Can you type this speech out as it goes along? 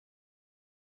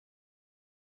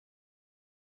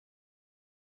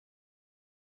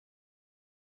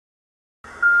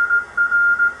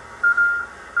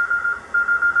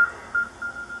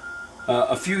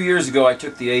A few years ago I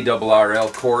took the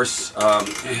ARRL course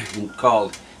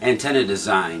called Antenna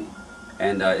Design,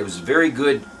 and it was a very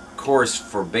good course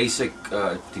for basic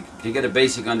to get a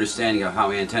basic understanding of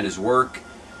how antennas work,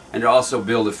 and to also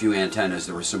build a few antennas.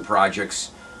 There were some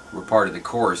projects that were part of the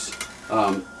course.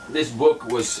 This book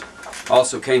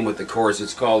also came with the course.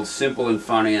 It's called Simple and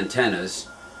Fun Antennas,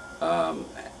 and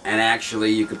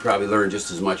actually you could probably learn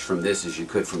just as much from this as you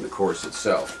could from the course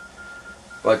itself.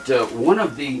 But one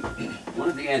of the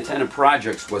antenna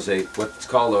projects was what's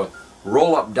called a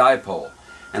roll-up dipole,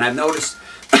 and I've noticed,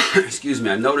 excuse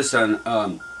me, I've noticed on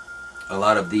a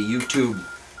lot of the YouTube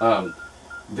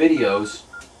videos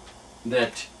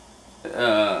that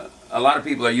a lot of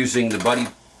people are using the buddy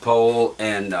pole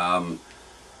and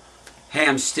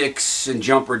ham sticks and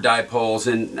jumper dipoles,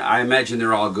 and I imagine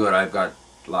they're all good. I've got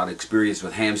a lot of experience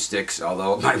with ham sticks,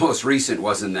 although my most recent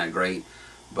wasn't that great.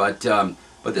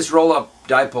 But this roll-up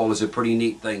dipole is a pretty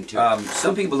neat thing too.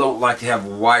 Some people don't like to have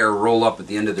wire roll up at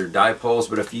the end of their dipoles,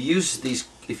 but if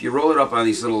you roll it up on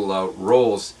these little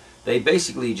rolls, they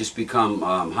basically just become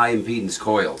high impedance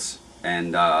coils,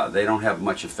 and they don't have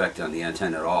much effect on the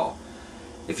antenna at all.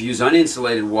 If you use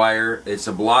uninsulated wire, it's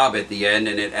a blob at the end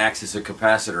and it acts as a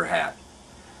capacitor hat.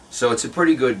 So it's a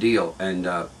pretty good deal, and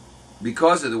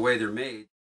because of the way they're made,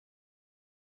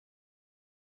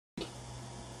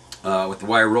 with the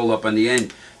wire roll up on the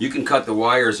end, you can cut the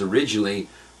wires originally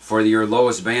for your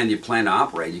lowest band you plan to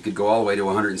operate. You could go all the way to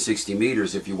 160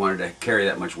 meters if you wanted to carry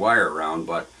that much wire around,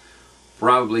 but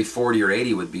probably 40 or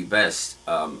 80 would be best,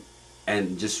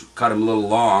 and just cut them a little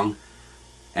long.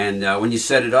 And when you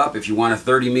set it up, if you want a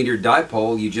 30-meter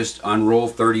dipole, you just unroll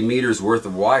 30 meters worth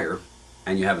of wire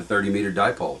and you have a 30-meter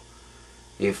dipole.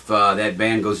 If that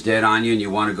band goes dead on you and you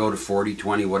want to go to 40,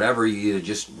 20, whatever, you either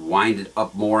just wind it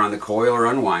up more on the coil or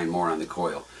unwind more on the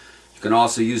coil. You can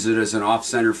also use it as an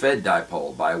off-center fed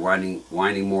dipole by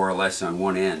winding more or less on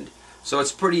one end. So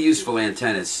it's a pretty useful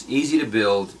antenna. It's easy to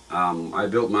build. I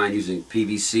built mine using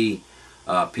PVC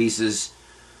pieces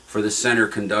for the center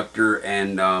conductor,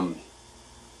 and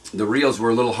the reels were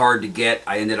a little hard to get.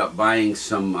 I ended up buying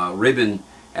some ribbon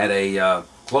at a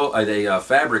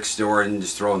fabric store and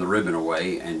just throwing the ribbon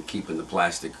away and keeping the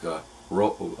plastic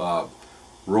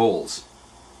rolls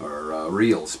or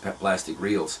reels, plastic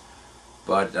reels.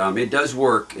 But it does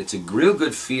work. It's a real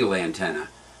good feel antenna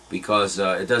because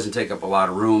it doesn't take up a lot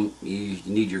of room. You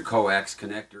need your coax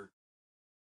connector,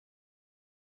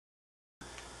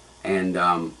 and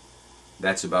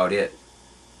that's about it.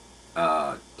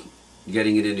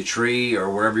 Getting it in a tree or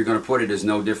wherever you're going to put it is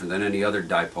no different than any other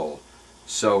dipole.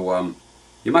 So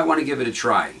you might want to give it a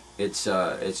try. It's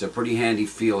a pretty handy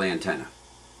feel antenna.